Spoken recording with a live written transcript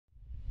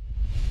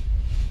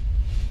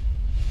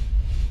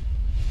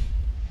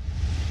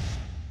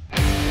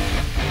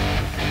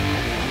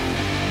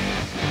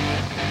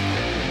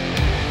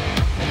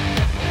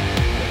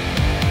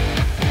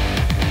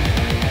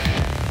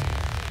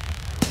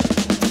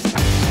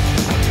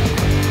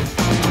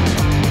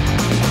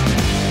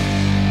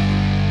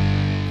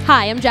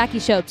Hi, I'm Jackie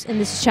Shopes,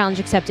 and this is Challenge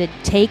Accepted.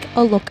 Take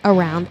a look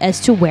around as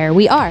to where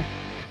we are.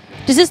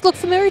 Does this look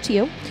familiar to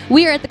you?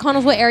 We are at the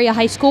Connellsville Area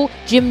High School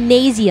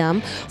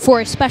Gymnasium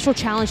for a special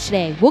challenge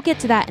today. We'll get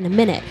to that in a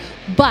minute.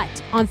 But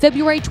on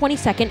February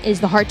 22nd is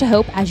the Heart to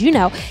Hope, as you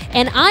know,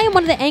 and I am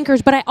one of the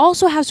anchors, but I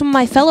also have some of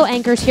my fellow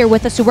anchors here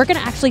with us, so we're going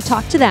to actually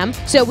talk to them.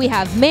 So we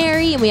have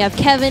Mary, and we have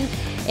Kevin,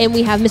 and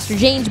we have Mr.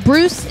 James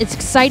Bruce. It's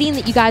exciting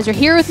that you guys are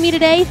here with me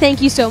today.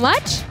 Thank you so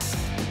much.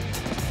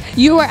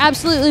 You are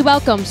absolutely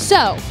welcome.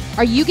 So,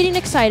 are you getting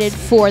excited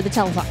for the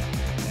telethon?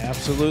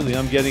 Absolutely.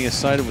 I'm getting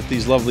excited with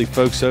these lovely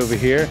folks over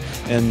here.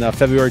 And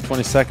February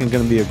 22nd is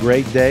going to be a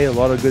great day. A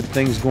lot of good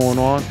things going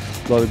on,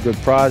 a lot of good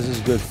prizes,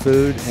 good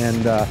food.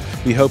 And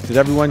we hope that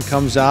everyone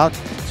comes out,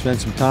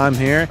 spends some time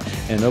here,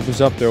 and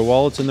opens up their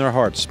wallets and their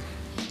hearts.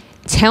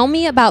 Tell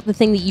me about the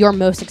thing that you're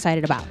most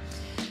excited about.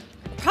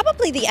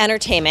 Probably the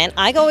entertainment.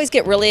 I always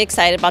get really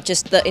excited about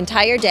just the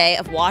entire day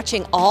of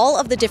watching all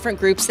of the different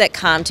groups that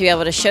come to be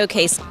able to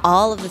showcase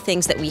all of the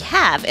things that we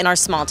have in our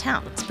small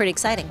town. It's pretty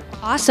exciting.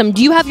 Awesome.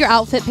 Do you have your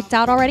outfit picked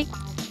out already?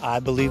 I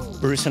believe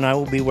Bruce and I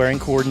will be wearing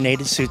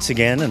coordinated suits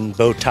again and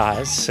bow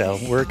ties, so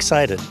we're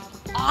excited.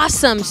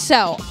 Awesome.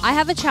 So, I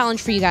have a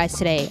challenge for you guys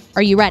today.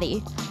 Are you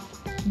ready?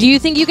 Do you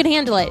think you can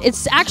handle it?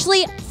 It's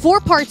actually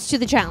 4 parts to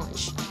the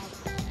challenge.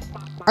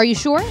 Are you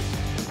sure?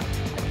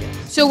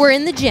 So, we're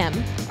in the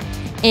gym.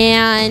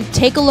 And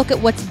take a look at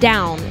what's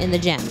down in the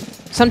gym.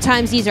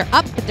 Sometimes these are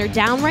up, but they're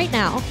down right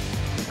now.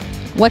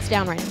 What's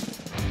down right now?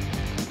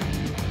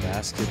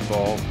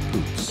 Basketball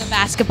hoops. The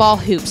basketball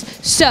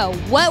hoops. So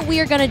what we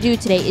are going to do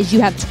today is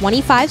you have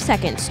 25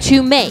 seconds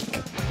to make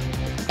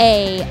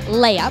a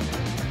layup,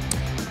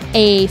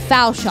 a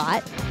foul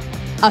shot,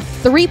 a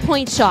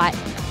 3-point shot,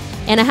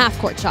 and a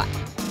half-court shot.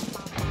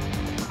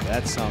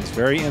 That sounds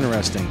very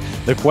interesting.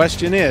 The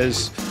question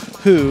is,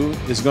 who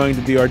is going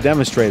to be our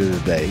demonstrator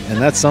today?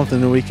 And that's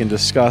something that we can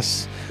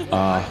discuss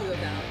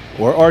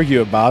or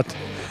argue about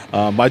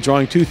by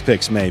drawing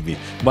toothpicks maybe.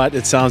 But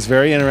it sounds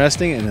very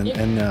interesting, and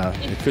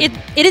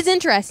it is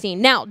interesting.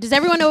 Now, does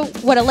everyone know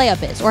what a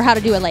layup is or how to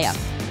do a layup?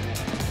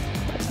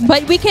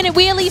 But we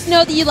at least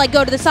know that you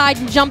go to the side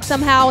and jump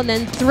somehow and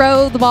then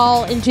throw the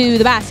ball into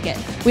the basket.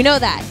 We know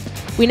that.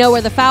 We know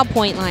where the foul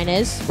point line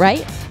is,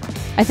 right?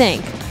 I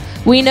think.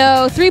 We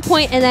know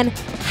 3-point and then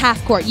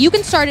half court. You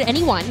can start at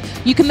any one.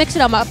 You can mix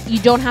it up. You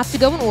don't have to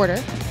go in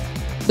order,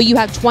 but you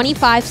have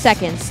 25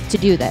 seconds to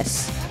do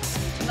this.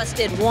 Just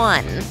did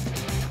one.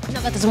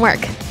 No, that doesn't work.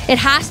 It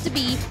has to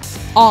be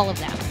all of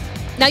them.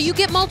 Now you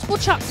get multiple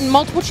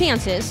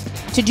chances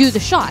to do the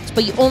shots,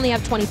 but you only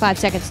have 25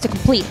 seconds to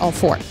complete all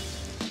 4.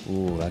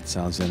 Ooh, that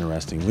sounds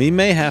interesting. We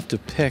may have to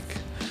pick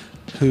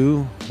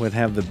who would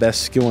have the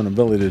best skill and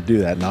ability to do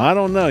that. Now, I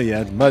don't know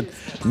yet, but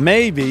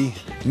maybe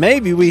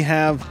we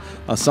have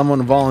someone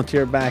to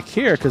volunteer back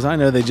here, because I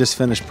know they just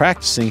finished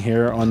practicing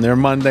here on their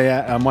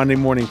Monday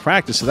morning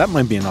practice, so that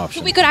might be an option.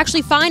 So we could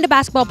actually find a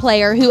basketball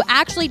player who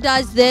actually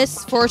does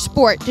this for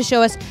sport to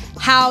show us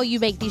how you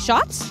make these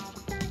shots?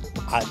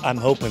 I'm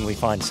hoping we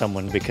find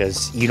someone,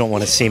 because you don't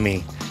want to see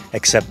me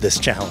accept this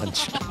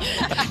challenge.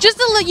 Just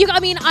a little. I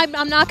mean,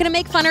 I'm not going to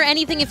make fun or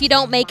anything if you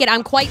don't make it.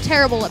 I'm quite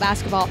terrible at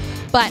basketball,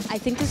 but I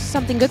think this is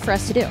something good for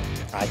us to do.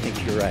 I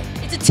think you're right.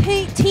 It's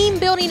a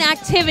team-building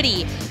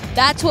activity.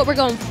 That's what we're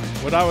going for.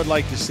 What I would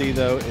like to see,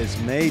 though, is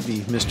maybe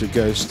Mr.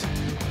 Ghost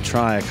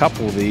try a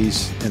couple of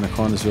these in a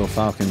Connellsville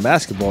Falcon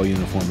basketball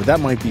uniform, but that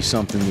might be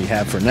something we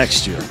have for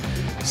next year.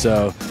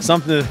 So,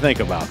 something to think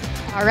about.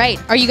 All right.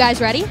 Are you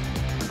guys ready?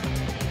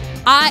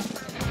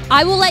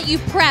 I will let you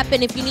prep,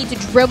 and if you need to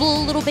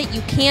dribble a little bit,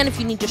 you can. If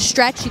you need to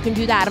stretch, you can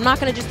do that. I'm not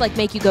going to just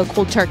make you go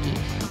cold turkey.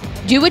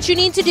 Do what you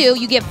need to do.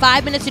 You get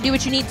 5 minutes to do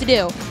what you need to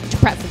do to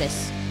prep for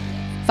this.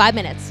 5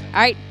 minutes. All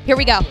right, here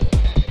we go.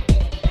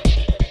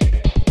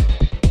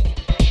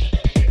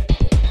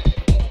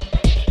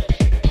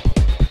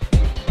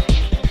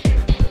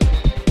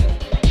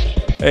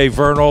 Hey,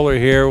 Vern Oler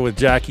here with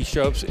Jackie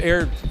Shopes,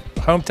 aired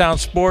Hometown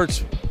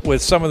Sports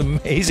with some of the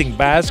amazing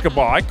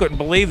basketball. I couldn't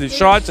believe the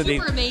shots that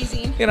super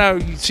amazing. You know,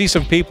 you see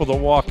some people that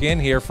walk in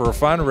here for a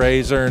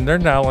fundraiser and they're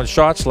nailing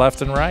shots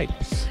left and right.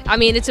 I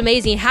mean, it's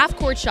amazing.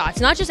 Half-court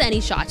shots, not just any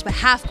shots, but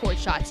half-court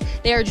shots.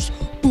 They are just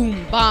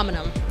boom, bombing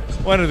them.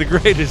 One of the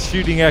greatest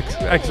shooting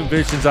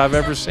exhibitions I've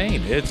ever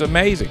seen. It's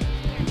amazing.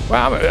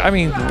 Well, I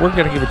mean, we're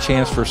going to give a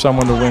chance for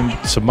someone to win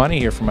some money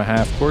here from a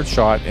half-court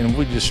shot, and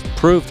we just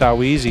proved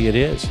how easy it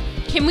is.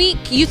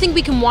 You think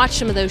we can watch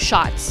some of those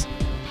shots?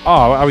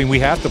 Oh, I mean, we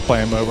have to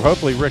play them over.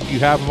 Hopefully, Rick, you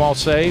have them all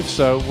saved,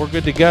 so we're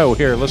good to go.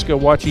 Here, let's go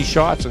watch these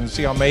shots and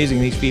see how amazing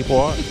these people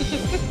are.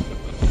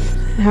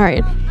 All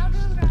right.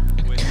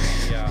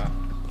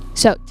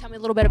 So, tell me a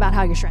little bit about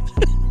how you're stretching.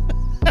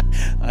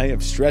 I am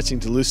stretching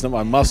to loosen up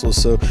my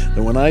muscles so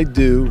that when I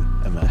do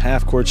a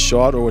half-court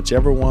shot or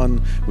whichever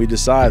one we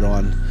decide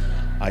on,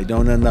 I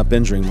don't end up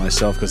injuring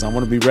myself, because I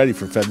want to be ready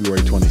for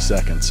February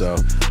 22nd.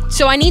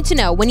 So I need to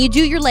know, when you do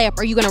your layup,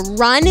 are you going to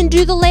run and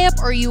do the layup,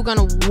 or are you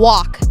going to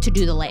walk to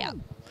do the layup?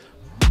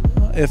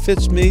 If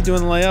it's me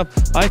doing the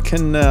layup, I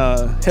can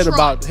hit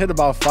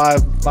about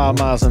 5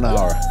 miles an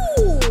hour.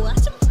 Ooh,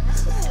 that's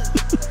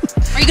impressive.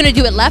 you going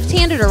to do it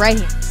left-handed or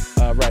right-handed?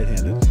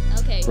 Right-handed.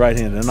 Okay.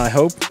 Right-handed, and I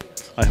hope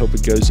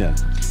it goes in.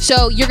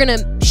 So you're going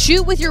to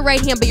shoot with your right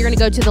hand, but you're going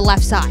to go to the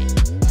left side.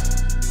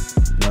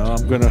 No,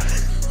 I'm gonna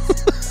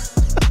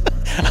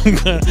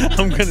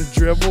I'm gonna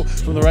dribble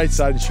from the right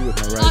side and shoot with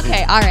my right hand.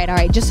 Okay, all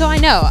right. Just so I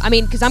know. I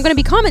mean, because I'm going to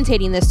be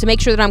commentating this to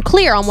make sure that I'm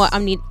clear on what I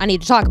need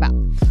to talk about.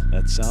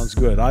 That sounds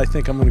good. I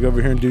think I'm gonna go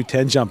over here and do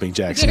 10 jumping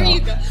jacks Here now.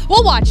 you go.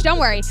 We'll watch. Don't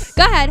worry.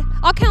 Go ahead.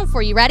 I'll count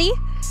for you. Ready?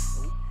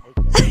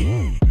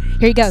 Here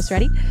he goes.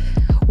 Ready?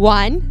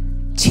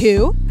 1,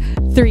 2,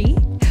 3,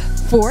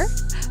 4,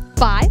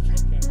 5.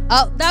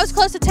 Oh, that was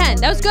close to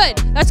 10. That was good.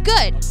 That's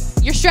good.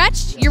 You're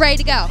stretched? You're ready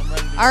to go.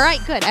 All right,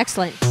 good.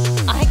 Excellent.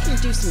 I can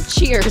do some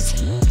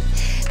cheers.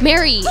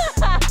 Mary.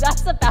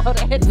 That's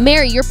about it.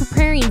 Mary, you're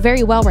preparing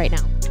very well right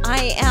now.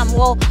 I am.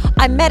 Well,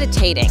 I'm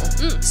meditating.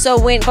 So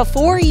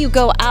before you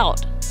go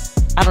out,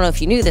 I don't know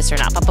if you knew this or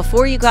not, but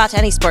before you go out to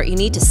any sport, you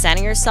need to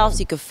center yourself so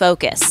you can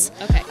focus.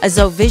 Okay. As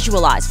though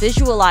visualize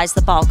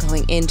the ball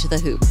going into the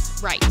hoop.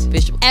 Right.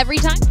 Every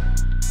time.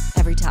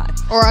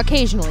 Or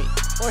occasionally.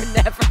 Or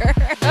never.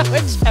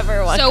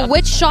 Whichever one. So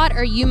which shot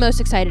are you most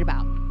excited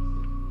about?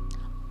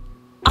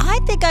 I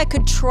think I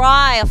could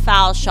try a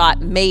foul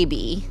shot,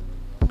 maybe.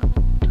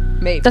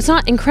 That's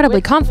not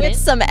incredibly confident. With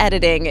some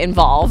editing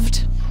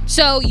involved.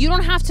 So you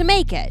don't have to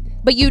make it,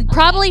 but you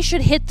probably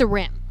should hit the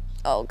rim.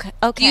 Okay.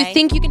 Do you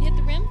think you can hit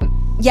the rim?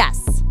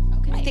 Yes.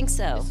 Okay. I think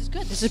so. This is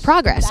good. This is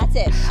progress. That's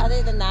it.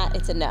 Other than that,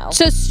 it's a no.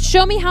 So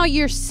show me how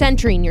you're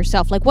centering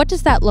yourself. Like, what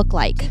does that look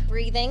like?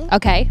 Breathing.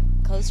 Okay.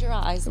 Close your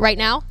eyes. Right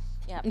now?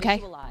 Yeah. Okay.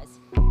 Visualize.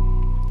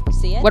 You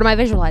see it? What am I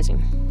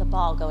visualizing? The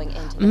ball going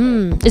into the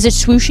hoop. Is it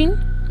swooshing?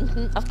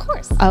 Of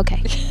course.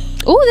 Okay.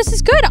 Oh, this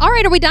is good. All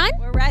right, are we done?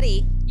 We're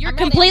ready. You're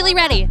completely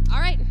ready. All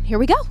right, here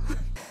we go.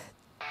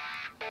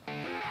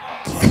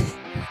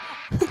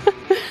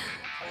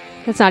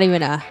 That's not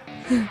even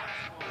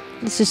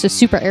it's just a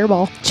super air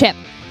ball. Chip.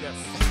 Yes.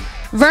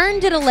 Vern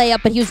did a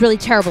layup, but he was really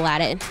terrible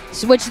at it,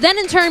 which then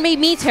in turn made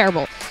me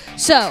terrible.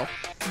 So,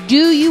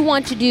 do you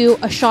want to do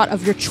a shot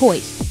of your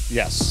choice?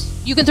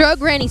 Yes. You can throw a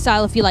granny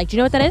style if you like. Do you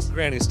know what that is?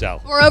 Granny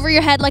style. Or over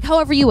your head, like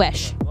however you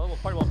wish. Well, it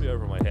probably won't be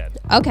over my head.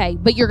 Okay,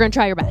 but you're going to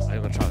try your best.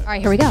 I'm going to try. All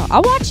right, here we go.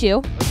 I'll watch you.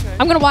 Okay.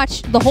 I'm going to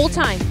watch the whole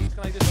time. Can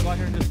I just go out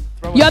here and just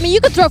throw it? Yeah, I mean,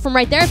 you could throw from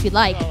right there if you'd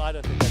like. No, I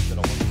don't think that's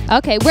going to work.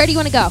 Okay, where do you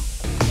want to go?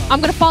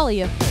 I'm going to follow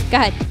you. Go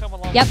ahead. Come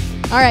along. Yep.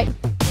 All right.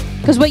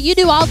 Because what you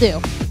do, I'll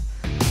do.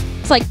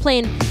 It's like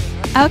playing.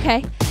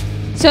 Okay.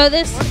 So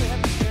this.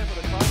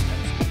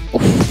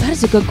 Oof, that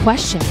is a good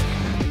question.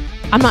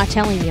 I'm not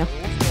telling you.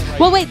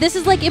 Well, wait, this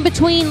is like in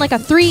between like a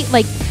 3,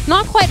 like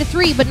not quite a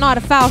 3, but not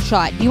a foul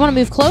shot. Do you want to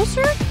move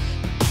closer?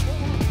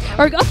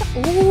 Or go?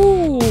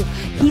 Ooh,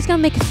 he's going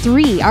to make a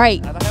 3. All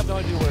right. I have no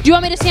idea where. Do you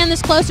want me to stand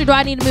this close or do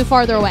I need to move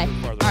farther away?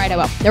 All right, I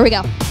will. There we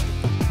go.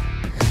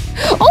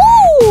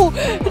 Oh,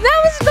 that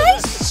was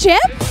nice, Chip.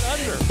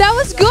 That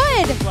was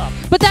good.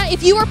 But that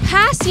if you were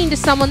passing to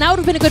someone, that would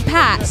have been a good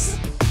pass.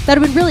 That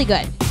would have been really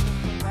good.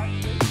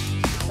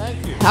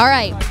 Thank you. All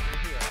right,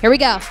 here we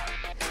go.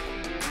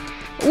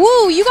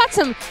 Woo, you got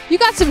some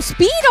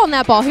speed on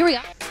that ball. Here we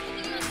go.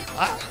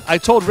 I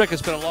told Rick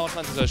it's been a long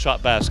time since I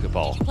shot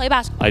basketball. Play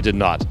basketball. I did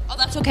not. Oh,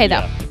 that's okay though.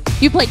 Yeah.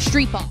 You played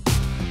street ball.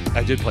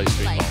 I did play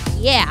street ball.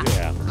 Yeah.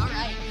 Yeah. All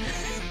right.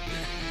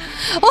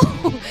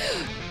 Oh,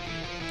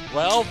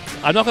 Well,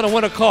 I'm not going to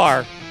win a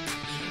car.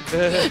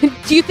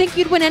 do you think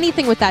you'd win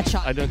anything with that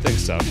shot? I don't think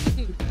so.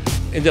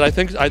 And did I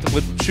think I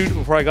would shoot it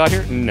before I got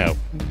here? No.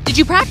 Did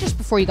you practice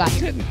before you got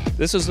here?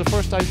 This is the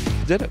first I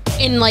did it.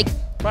 In like.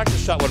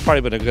 Practice shot would have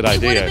probably been a good It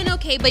idea. would have been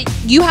okay, but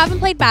you haven't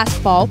played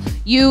basketball.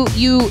 You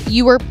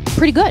were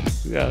pretty good.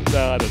 Yeah,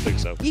 no, I don't think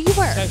so. You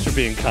were. Thanks for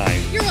being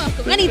kind. You're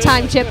welcome.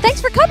 Anytime, Chip. Thanks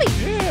for coming.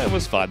 Yeah, it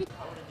was fun.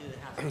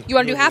 You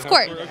want to do half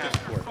court?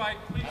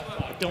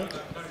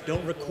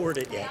 Don't record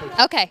it yet.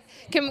 Okay.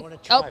 Can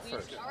want to try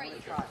first.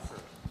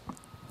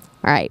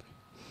 All right.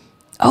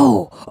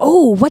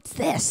 Oh, what's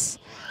this?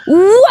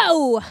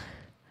 Whoa!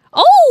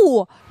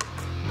 Oh!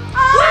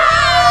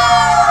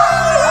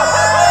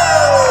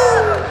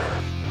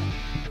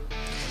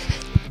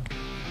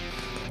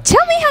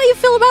 Tell me how you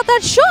feel about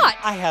that shot.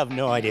 I have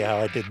no idea how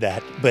I did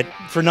that, but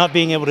for not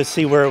being able to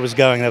see where it was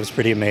going, that was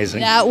pretty amazing.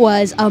 That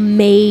was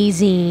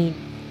amazing.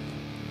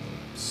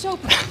 So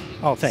proud.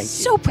 Oh, thank you.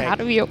 So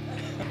proud of you.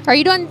 Are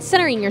you done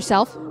centering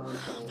yourself?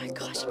 Oh my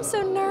gosh, I'm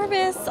so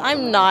nervous.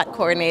 I'm not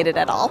coordinated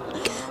at all.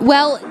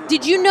 Well,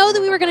 did you know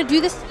that we were going to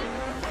do this?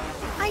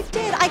 I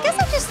did. I guess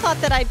I just thought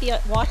that I'd be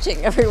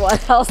watching everyone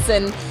else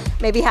and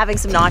maybe having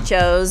some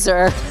nachos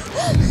or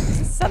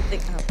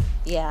something. Oh,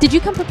 yeah. Did you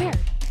come prepared?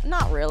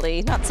 Not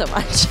really. Not so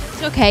much.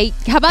 Okay,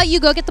 how about you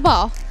go get the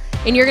ball,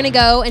 and you're going to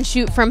go and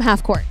shoot from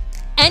half court.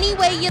 Any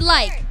way you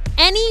like.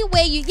 Any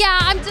way you... Yeah,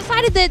 I've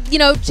decided that,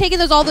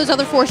 taking all those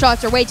other 4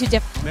 shots are way too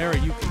difficult. Mary,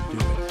 you can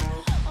do it.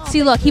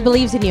 See, look, he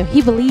believes in you.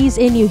 He believes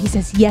in you. He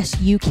says, yes,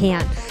 you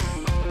can.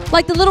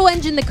 Like the little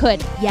engine that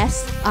could.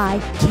 Yes, I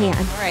can.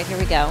 All right, here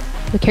we go.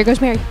 Look, here goes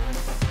Mary.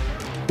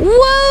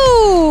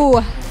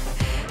 Whoa!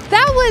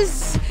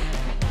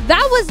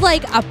 That was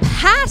like a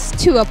pass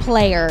to a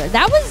player.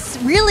 That was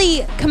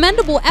really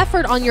commendable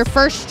effort on your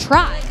first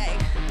try.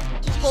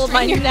 Just hold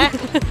my neck.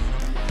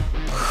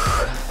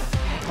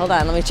 Hold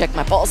on, let me check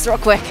my pulse real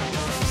quick.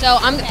 So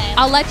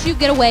I'll let you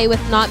get away with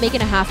not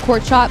making a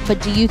half-court shot,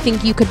 but do you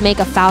think you could make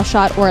a foul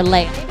shot or a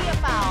layup? Maybe a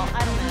foul,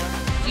 I don't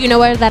know. Do you know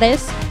where that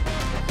is?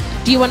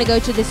 Do you want to go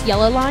to this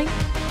yellow line?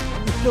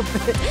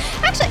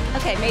 Actually,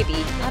 okay, maybe.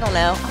 I don't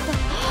know.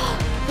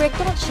 Rick,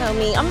 don't show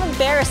me. I'm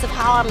embarrassed of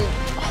how I'm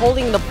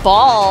holding the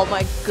ball.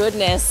 My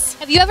goodness.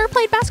 Have you ever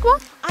played basketball?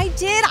 I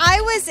did.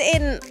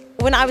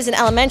 When I was in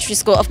elementary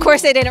school, of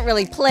course they didn't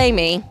really play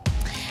me.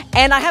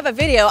 And I have a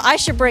video, I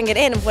should bring it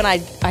in, when I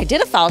did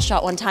a foul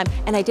shot one time,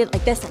 and I did it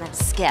like this, and I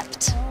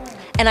skipped.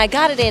 And I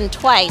got it in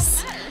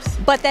twice.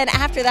 But then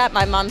after that,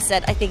 my mom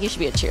said, I think you should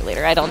be a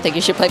cheerleader. I don't think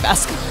you should play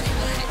basketball.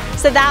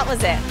 So that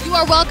was it. You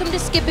are welcome to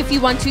skip if you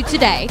want to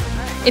today,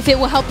 if it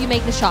will help you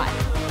make the shot.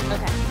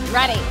 Okay,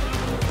 ready.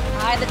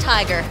 Eye the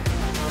tiger.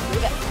 Here we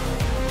go.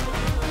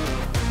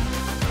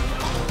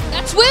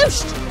 That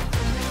swooshed!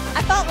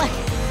 I felt like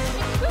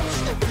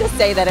to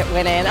say that it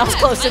went in. I was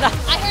close enough.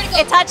 I heard it go.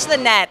 It touched the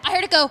net. I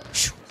heard it go. All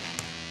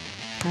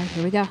right,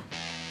 here we go.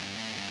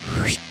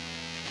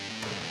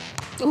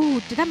 Ooh,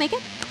 did that make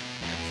it?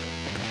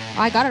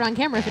 Oh, I got it on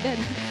camera if it did.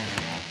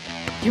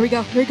 Here we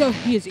go. Here we go.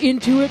 He is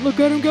into it. Look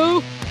at him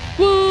go.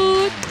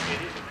 What?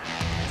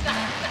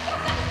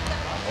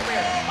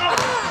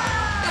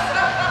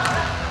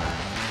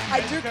 I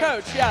do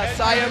coach, yes.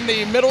 I am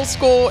the middle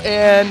school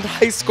and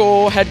high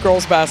school head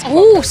girls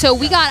basketball. Ooh, so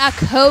we got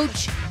a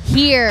coach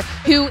here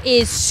who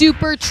is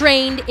super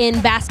trained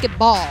in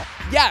basketball.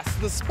 Yes,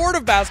 the sport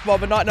of basketball,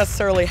 but not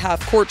necessarily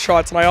half-court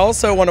shots. And I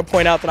also want to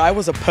point out that I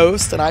was a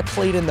post and I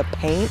played in the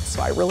paint,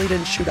 so I really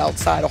didn't shoot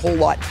outside a whole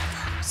lot.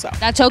 So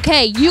that's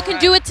okay. You can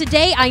do it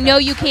today. I know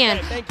you can.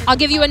 Okay, I'll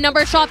give you a number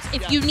of shots.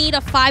 If you need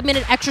a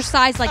 5-minute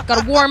exercise, like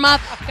got to warm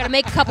up, got to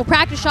make a couple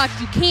practice shots,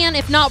 you can.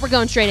 If not, we're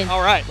going straight in.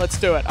 All right, let's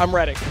do it. I'm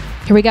ready.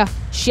 Here we go.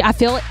 I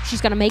feel it.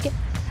 She's going to make it.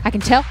 I can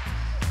tell.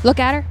 Look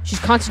at her. She's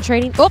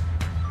concentrating. Oh,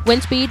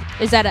 wind speed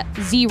is at a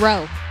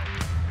 0.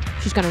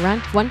 She's going to run.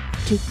 1,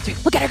 2, 3.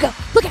 Look at her go.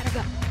 Look at her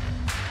go.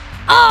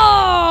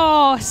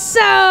 Oh,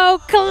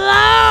 so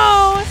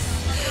close.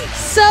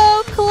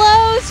 So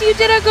close. You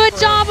did a good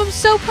job. I'm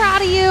so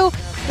proud of you.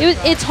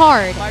 It's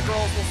hard. My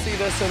girls will see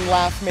this and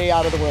laugh me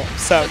out of the room.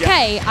 So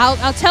okay, yeah.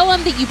 I'll tell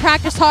them that you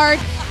practiced hard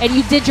and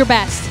you did your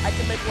best. I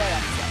can make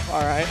layups. So.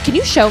 All right. Can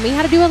you show me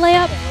how to do a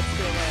layup? Okay, let's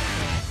do a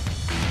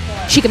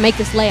layup. She can make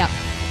this layup.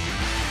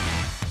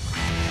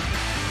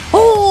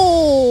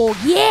 Oh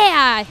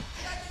yeah.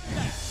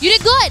 You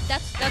did good.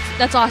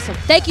 That's awesome.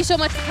 Thank you so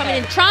much for coming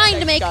in, trying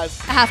to make guys.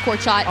 a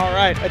half-court shot. All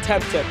right,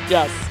 attempt it.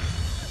 Yes.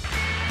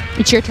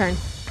 It's your turn.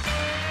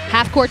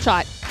 Half-court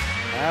shot.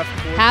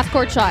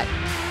 Half-court shot.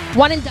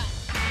 1 and done.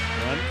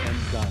 1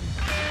 and done.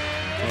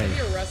 Hey,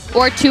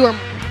 Or 2 or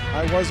more.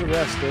 I was a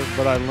wrestler,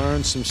 but I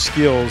learned some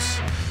skills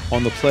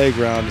on the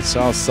playground at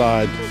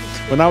Southside.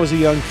 When I was a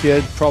young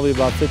kid, probably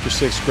about 5th or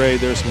 6th grade,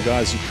 there were some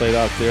guys who played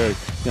out there. A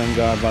young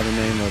guy by the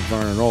name of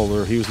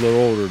Bruner. He was a little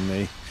older than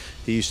me.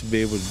 He used to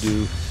be able to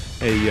do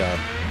a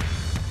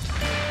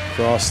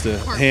cross the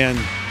hand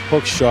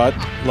hook shot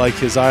like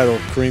his idol,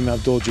 Kareem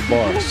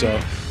Abdul-Jabbar. So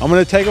I'm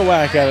going to take a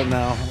whack at it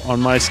now on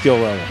my skill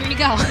level. Here you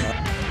go.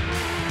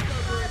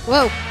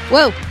 Whoa,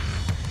 whoa.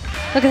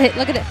 Look at it,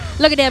 look at it.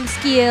 Look at them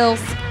skills.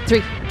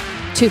 3,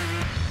 2,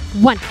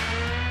 1.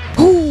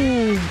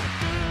 Ooh,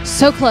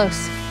 so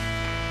close.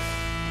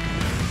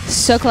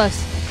 So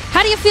close.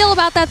 How do you feel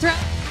about that throw?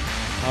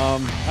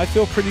 I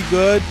feel pretty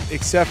good,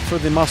 except for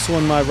the muscle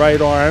in my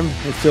right arm.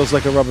 It feels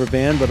like a rubber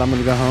band, but I'm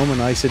going to go home and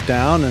ice it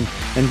down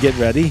and get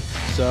ready.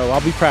 So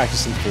I'll be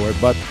practicing for it.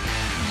 But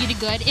You did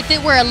good. If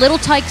it were a Little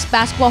Tykes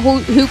basketball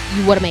hoop,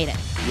 you would have made it.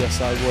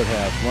 yes, I would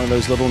have. One of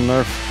those little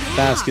Nerf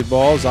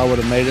basketballs, I would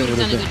have made it. You've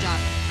done a good job.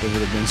 It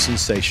would have been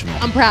sensational.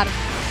 I'm proud of you.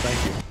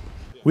 Thank you.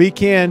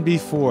 Weekend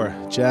before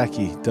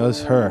Jackie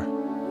does her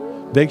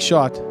big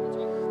shot.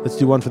 Let's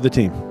do one for the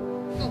team.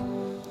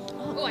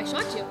 Oh, I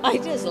shot you.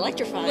 It is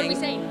electrifying. What are we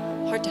saying?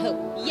 Heart to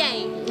hope.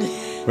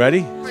 Yay.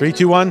 Ready? 3,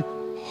 2, 1.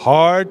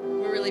 Hard.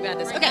 We're really bad at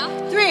this. Okay,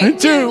 now? 3,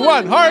 2,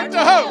 1. Hard to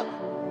hope.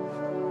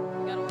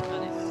 Gotta work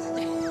on it.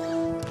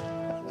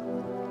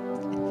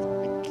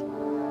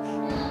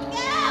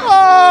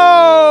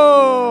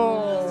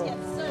 Oh!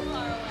 It's so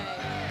far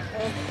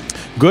away.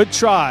 Good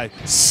try.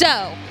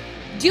 So,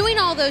 doing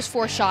all those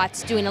 4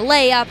 shots, doing a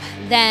layup,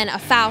 then a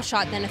foul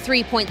shot, then a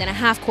 3-point, then a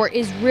half court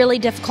is really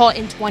difficult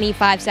in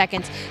 25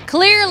 seconds.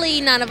 Clearly,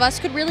 none of us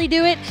could really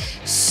do it.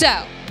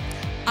 So,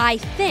 I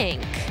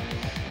think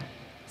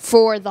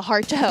for the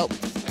Heart to Hope,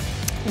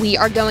 we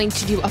are going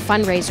to do a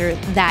fundraiser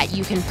that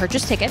you can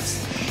purchase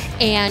tickets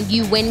and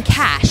you win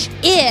cash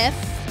if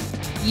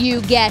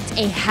you get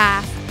a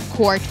half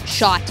court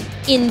shot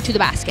into the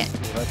basket.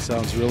 That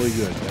sounds really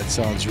good. That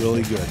sounds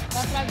really good.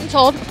 That's what I've been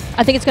told.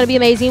 I think it's going to be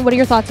amazing. What are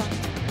your thoughts on it?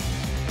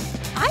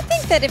 I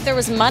think that if there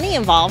was money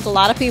involved, a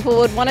lot of people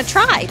would want to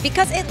try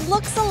because it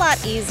looks a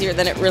lot easier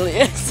than it really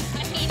is.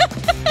 I mean,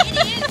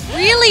 it is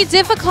really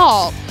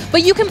difficult,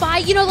 But you can buy,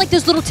 you know, like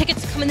those little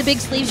tickets that come in the big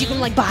sleeves. You can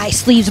like buy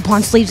sleeves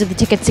upon sleeves of the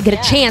tickets to get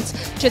a chance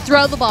to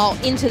throw the ball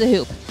into the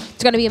hoop.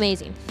 It's going to be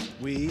amazing.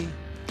 We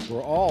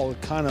were all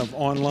kind of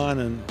online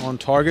and on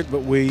target, but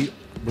we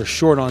were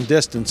short on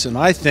distance. And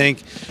I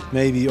think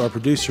maybe our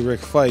producer, Rick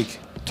Fike,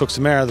 took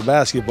some air out of the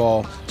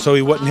basketball so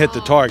he wouldn't hit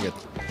the target.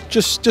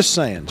 Just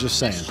saying.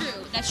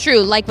 That's true.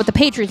 Like what the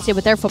Patriots did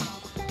with their football.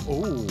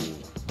 Oh,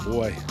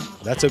 boy.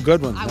 That's a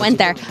good one. I went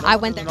there.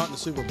 Not in the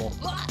Super Bowl.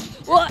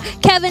 Well,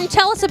 Kevin,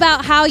 tell us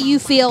about how you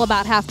feel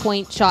about half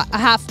court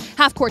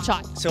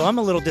shot. So I'm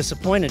a little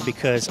disappointed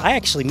because I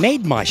actually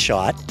made my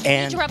shot,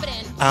 and Did you rub it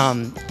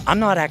in? I'm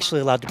not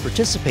actually allowed to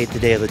participate the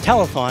day of the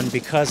telethon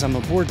because I'm a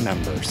board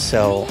member.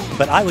 So,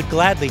 but I would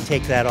gladly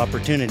take that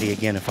opportunity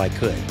again if I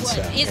could.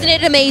 So, Isn't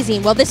it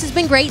amazing? Well, this has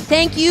been great.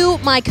 Thank you,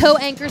 my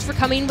co-anchors, for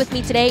coming with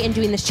me today and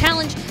doing this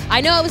challenge.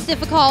 I know it was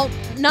difficult.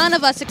 None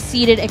of us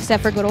succeeded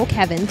except for good old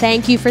Kevin.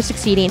 Thank you for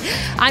succeeding.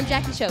 I'm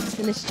Jackie Shokes,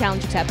 and this is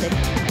Challenge Accepted.